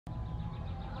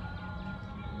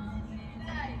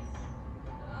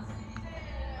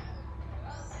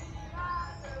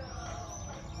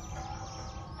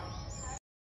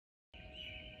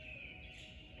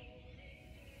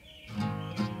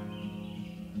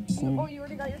soon. Oh, you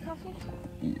already got your coffee?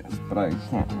 Yes, but I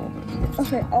can't hold it.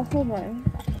 Okay, I'll hold mine.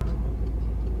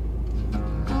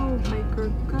 Go,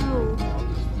 Baker, go.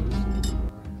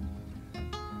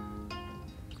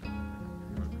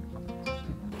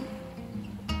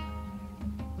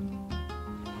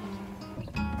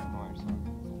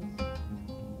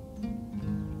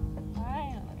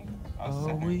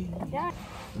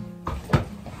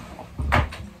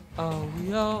 Are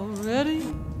we all ready?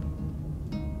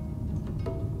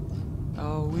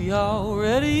 Are we all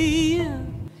ready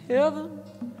in heaven?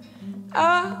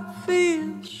 I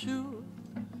feel sure,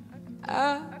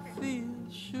 I feel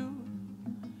sure,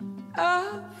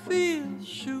 I feel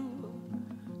sure.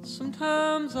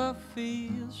 Sometimes I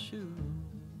feel sure.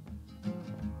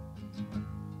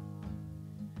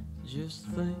 Just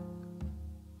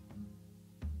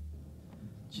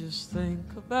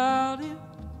think about it.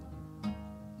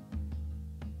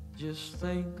 Just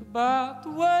think about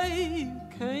the way you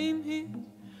came here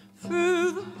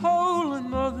through the hole in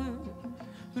mother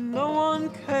who no one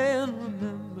can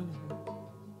remember.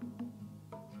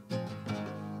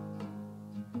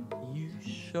 You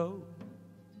show.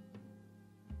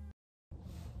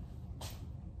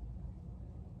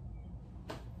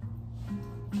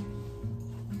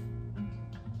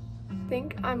 I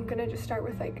think I'm gonna just start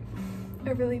with like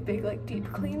a really big like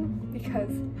deep clean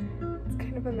because it's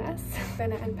kind of a mess. I'm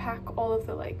gonna unpack all of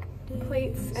the like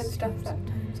plates and stuff that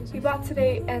we bought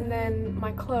today, and then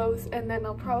my clothes, and then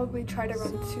I'll probably try to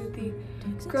run to the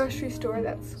grocery store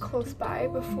that's close by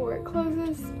before it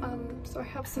closes, so I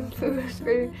have some food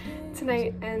for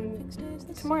tonight and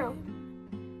tomorrow.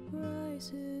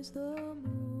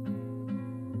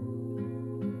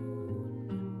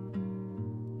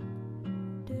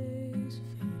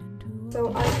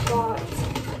 So I've got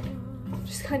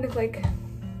just kind of like,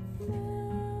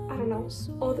 I don't know,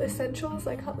 all the essentials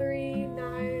like cutlery,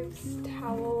 knives,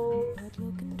 towels,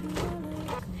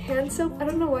 hand soap. I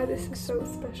don't know why this is so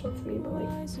special to me, but like,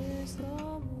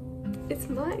 it's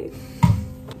mine.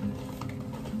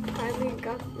 Finally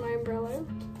got my umbrella.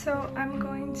 So I'm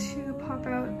going to pop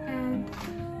out and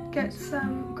get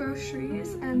some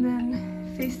groceries and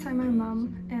then FaceTime my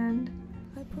mom and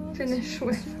finish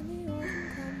with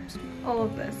all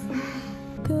of this.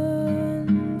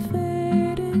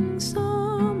 Fading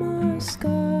summer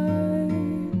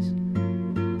skies.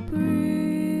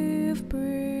 Breathe,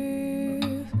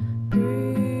 breathe,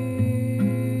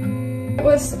 breathe. I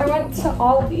went to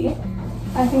Aldi,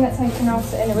 I think that's how you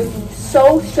pronounce it, and it was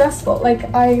so stressful.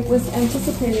 Like, I was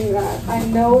anticipating that. I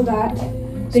know that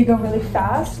they go really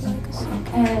fast and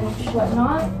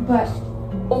whatnot, but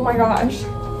oh my gosh.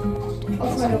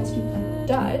 Also, I don't speak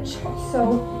Dutch, so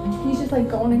he's just like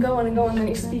going and going and going, and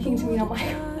he's speaking to me, and I'm like,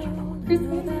 I don't know what he's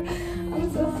saying. I'm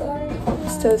so sorry.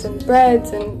 Pastas and breads,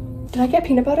 and did I get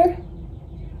peanut butter?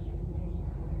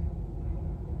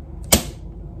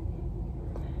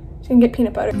 Didn't get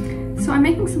peanut butter. So I'm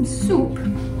making some soup,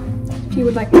 if you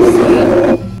would like to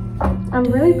see. I'm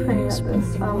really praying that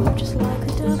this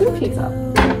soup heats up.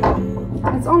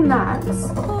 It's on max.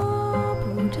 I'm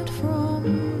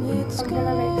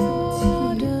gonna make some tea.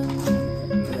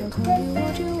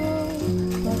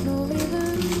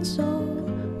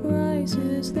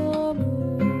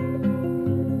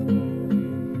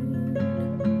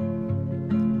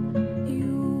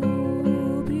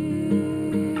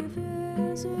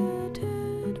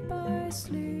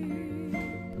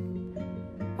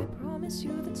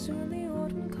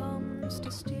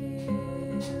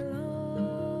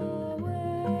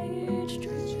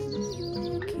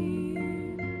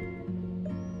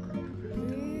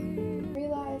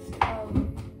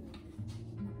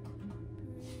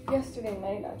 Yesterday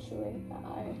night, actually,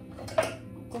 I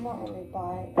did not really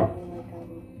buy any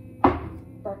like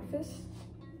breakfast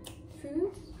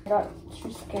foods. I got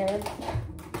too scared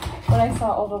when I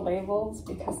saw all the labels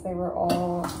because they were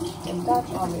all in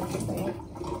Dutch, obviously,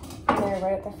 and they were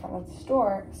right at the front of the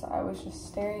store. So I was just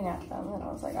staring at them, and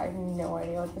I was like, I have no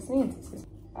idea what this means.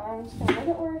 I'm just gonna make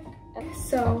it work.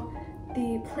 So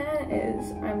the plan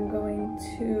is I'm going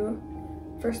to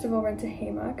first of all run to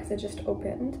Hema because it just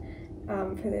opened.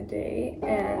 For the day,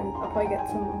 and I'll probably get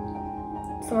some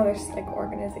other like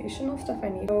organizational stuff I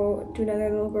need. So do another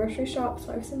little grocery shop,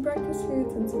 so I have some breakfast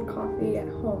foods and some coffee at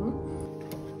home.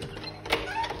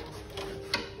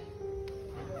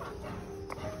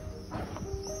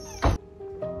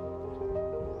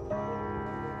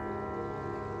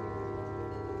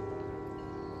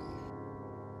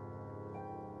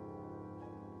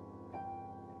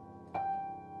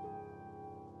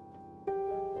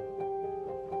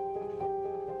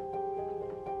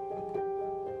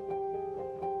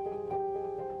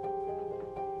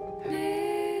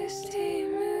 Misty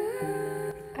moon.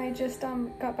 just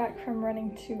got back from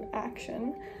running to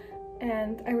Action,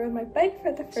 and I rode my bike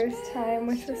for the first time,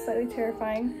 which was slightly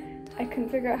terrifying. I couldn't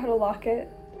figure out how to lock it.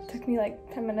 It took me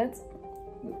like 10 minutes,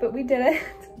 but we did it.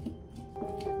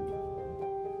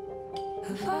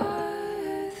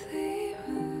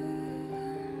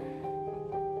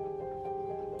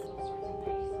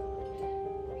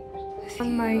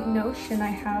 On my Notion, I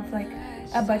have like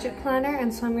a budget planner,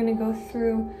 and so I'm gonna go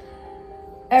through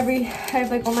I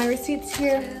have like all my receipts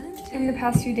here in the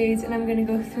past few days, and I'm gonna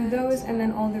go through those and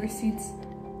then all the receipts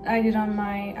I did on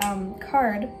my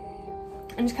card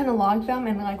and just kind of log them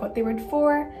and like what they were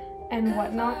for and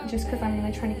whatnot, just because I'm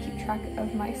really trying to keep track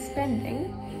of my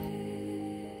spending.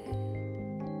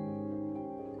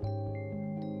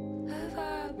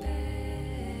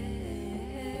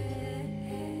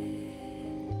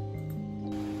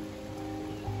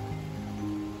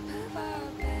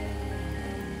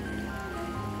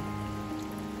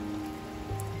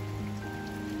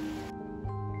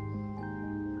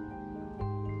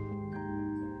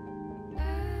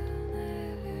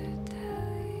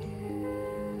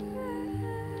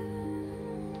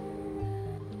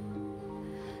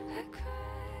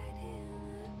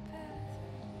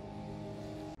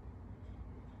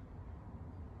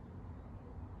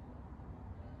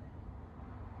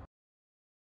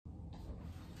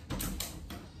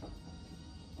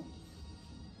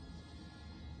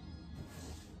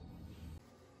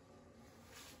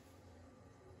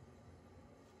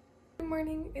 Good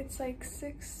morning, it's like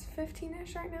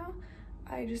 6:15ish right now.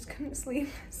 I just couldn't sleep,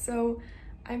 so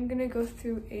I'm gonna go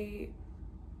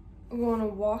on a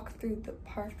walk through the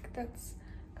park that's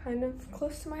kind of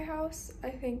close to my house, I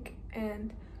think,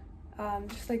 and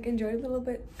just like enjoy it a little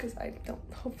bit because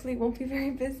hopefully won't be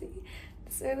very busy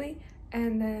this early,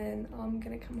 and then I'm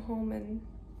gonna come home and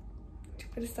do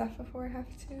a bit of stuff before I have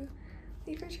to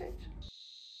leave for church.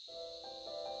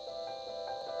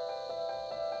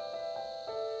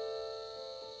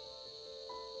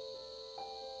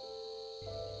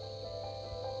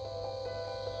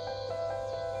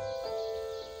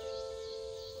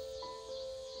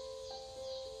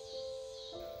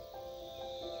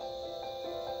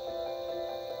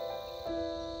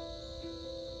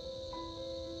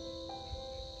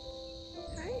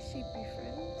 Sheepy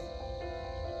friends,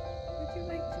 would you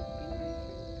like to be my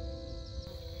friend?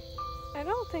 I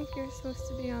don't think you're supposed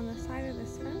to be on the side of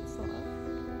this fence, love.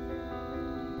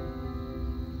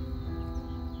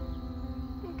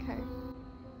 Okay.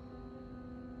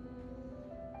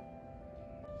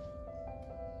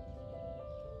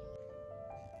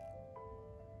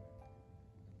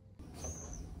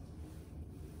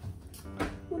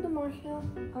 Well, the marshmallow.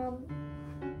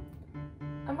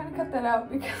 I'm gonna cut that out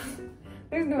because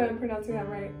there's no way I'm pronouncing that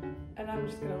right, and I'm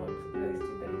just gonna look really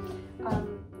stupid.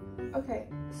 Okay,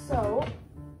 so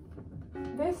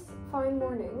this fine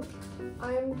morning,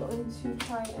 I'm going to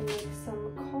try and make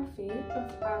some coffee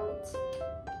without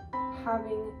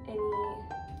having any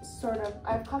sort of,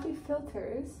 I have coffee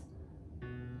filters,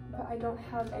 but I don't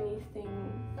have anything.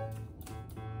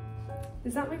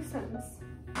 Does that make sense?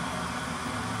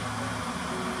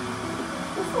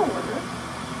 This will work.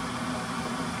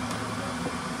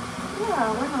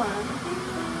 Yeah, why not?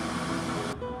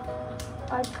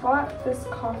 I bought this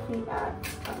coffee at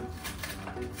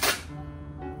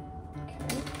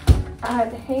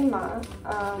Hema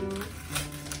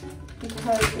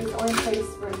because it's the only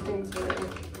place where things were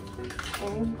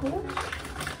in English.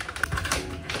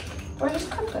 Do I just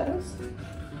cut this?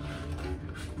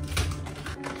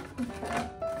 Okay.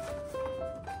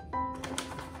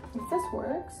 If this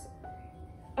works,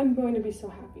 I'm going to be so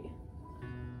happy.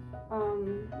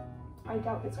 I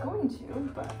doubt it's going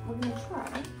to, but we're gonna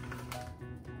try.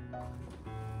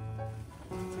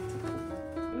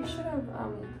 You should have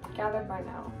gathered by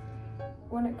now.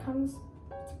 When it comes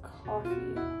to coffee,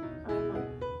 I'm like,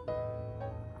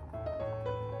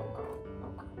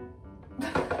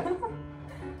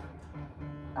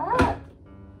 ah!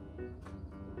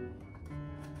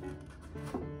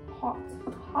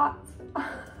 Hot.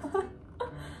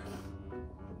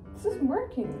 This is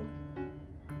working.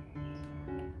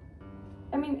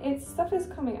 I mean, stuff is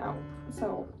coming out,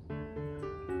 so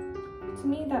to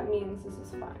me that means this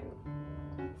is fine.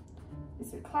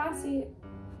 Is it classy?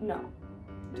 No.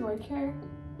 Do I care?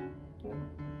 No.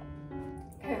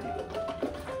 Okay.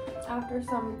 After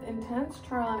some intense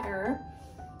trial and error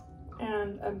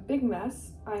and a big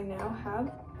mess, I now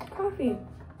have coffee.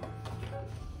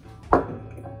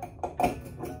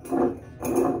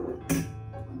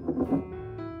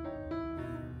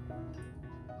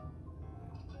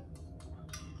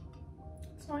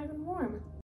 It's not even warm.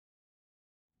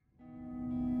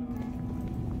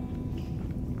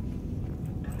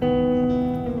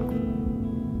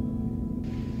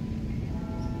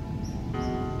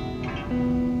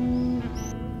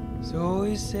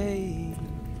 you say,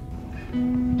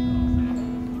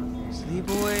 sleep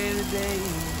away the day.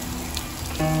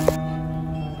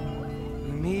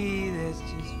 For me, that's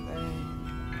just fine.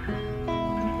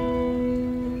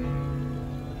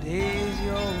 Day is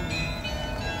yours,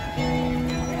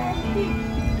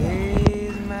 day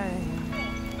is mine.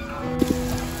 To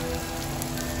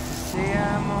say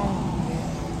I'm on it,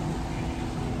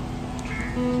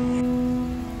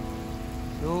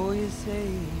 so you say,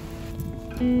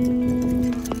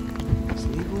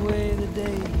 sleep away the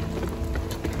day.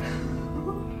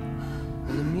 And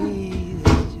to me,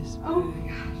 that's just fine. Oh my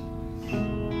gosh.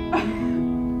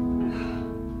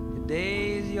 The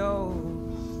day is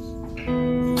yours,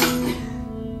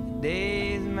 the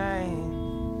day is mine.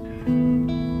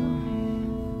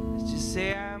 Let's just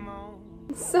say I'm on.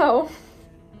 So,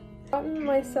 gotten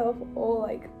myself all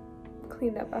like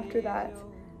cleaned up after that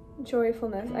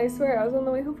joyfulness. I swear, I was on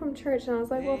the way home from church and I was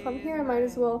like, well, if I'm here, I might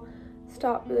as well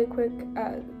stop really quick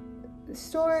at the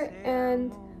store.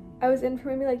 And I was in for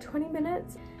maybe like 20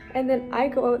 minutes. And then I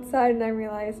go outside and I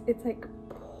realize it's like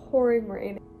pouring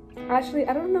rain. Actually,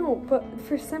 I don't know, but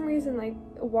for some reason, like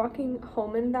walking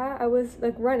home in that, I was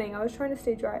like running. I was trying to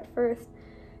stay dry at first.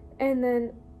 And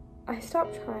then I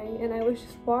stopped trying and I was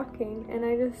just walking and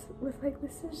I just was like,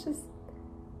 this is just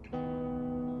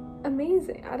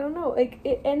amazing. I don't know, like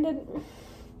it ended,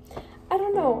 I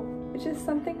don't know, it's just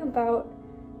something about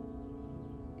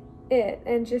it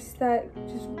and just that,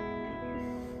 just,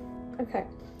 okay,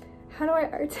 how do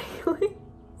I articulate?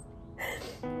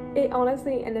 It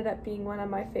honestly ended up being one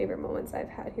of my favorite moments I've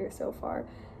had here so far,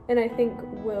 and I think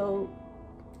will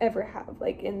ever have,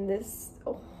 like in this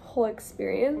whole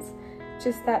experience.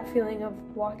 Just that feeling of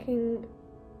walking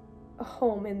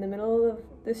home in the middle of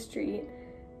the street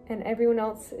and everyone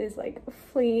else is like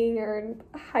fleeing or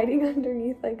hiding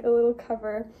underneath like a little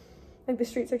cover. Like the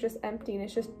streets are just empty and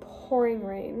it's just pouring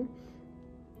rain.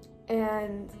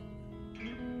 And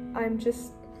I'm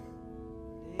just,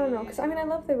 I don't know, because I mean I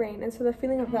love the rain, and so the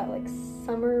feeling of that like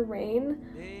summer rain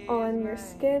on your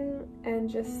skin and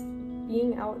just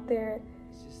being out there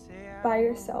by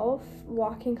yourself,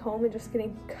 walking home and just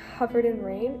getting covered in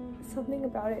rain, something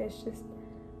about it is just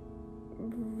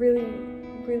really,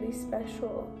 really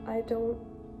special. I don't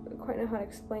quite know how to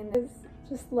explain this.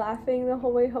 Just laughing the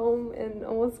whole way home and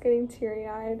almost getting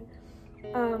teary-eyed.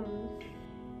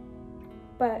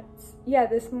 But yeah,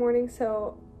 this morning,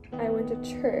 so I went to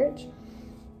church,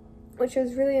 which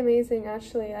was really amazing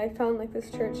actually. I found like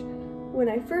this church when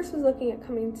I first was looking at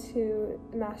coming to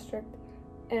Maastricht,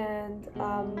 and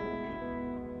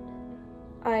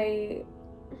I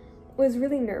was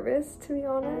really nervous, to be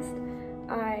honest.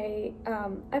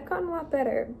 I've gotten a lot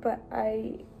better, but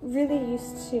I really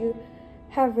used to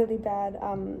have really bad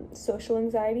social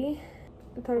anxiety.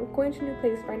 I thought of going to a new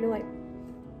place where I know like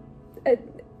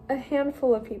a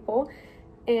handful of people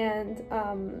and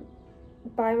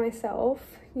by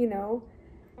myself, you know.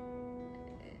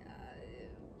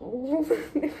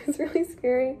 It was really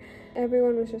scary.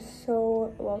 Everyone was just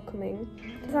so welcoming.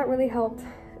 That really helped,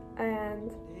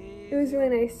 and it was really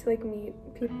nice to like meet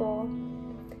people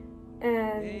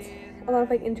and a lot of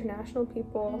like international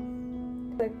people.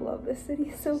 Like love this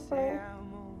city so far.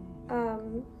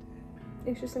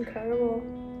 It's just incredible.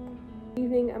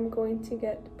 Evening I'm going to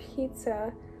get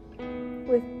pizza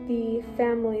with the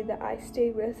family that I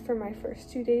stayed with for my first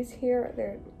 2 days here.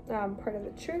 They're part of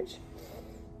the church.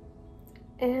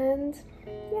 And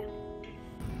yeah.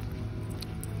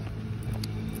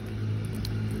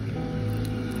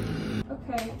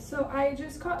 Okay, so I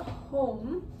just got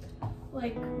home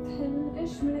like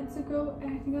 10-ish minutes ago,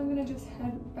 and I think I'm gonna just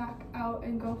head back out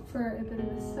and go for a bit of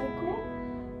a cycle,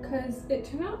 because it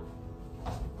turned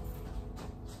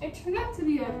out to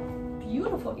be a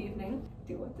beautiful evening.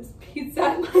 Deal with this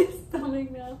pizza in my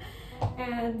stomach now.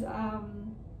 And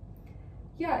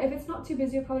yeah, if it's not too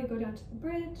busy, I'll probably go down to the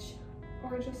bridge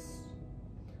or just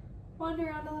wander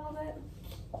around a little bit.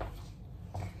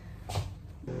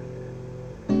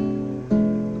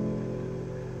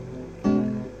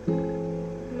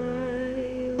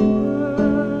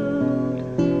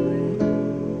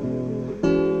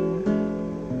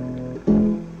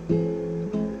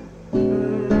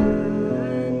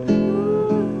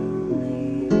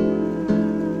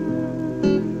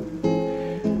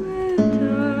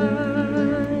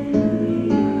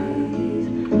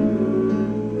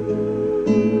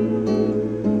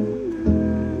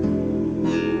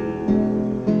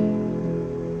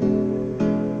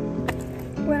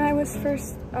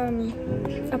 First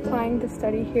applying to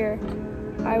study here,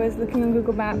 I was looking on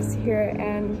Google Maps here,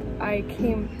 and I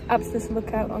came up to this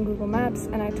lookout on Google Maps,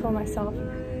 and I told myself,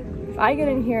 if I get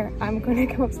in here, I'm going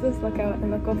to come up to this lookout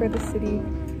and look over the city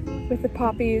with the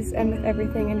poppies and with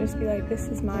everything and just be like, this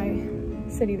is my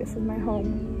city, this is my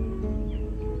home.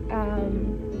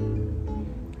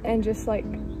 And just like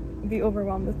be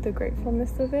overwhelmed with the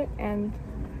gratefulness of it. And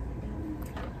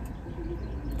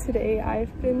today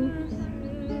I've been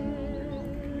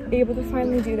able to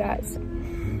finally do that.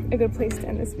 A good place to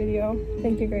end this video.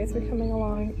 Thank you guys for coming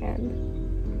along,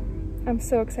 and I'm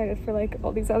so excited for like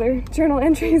all these other journal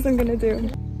entries I'm gonna do.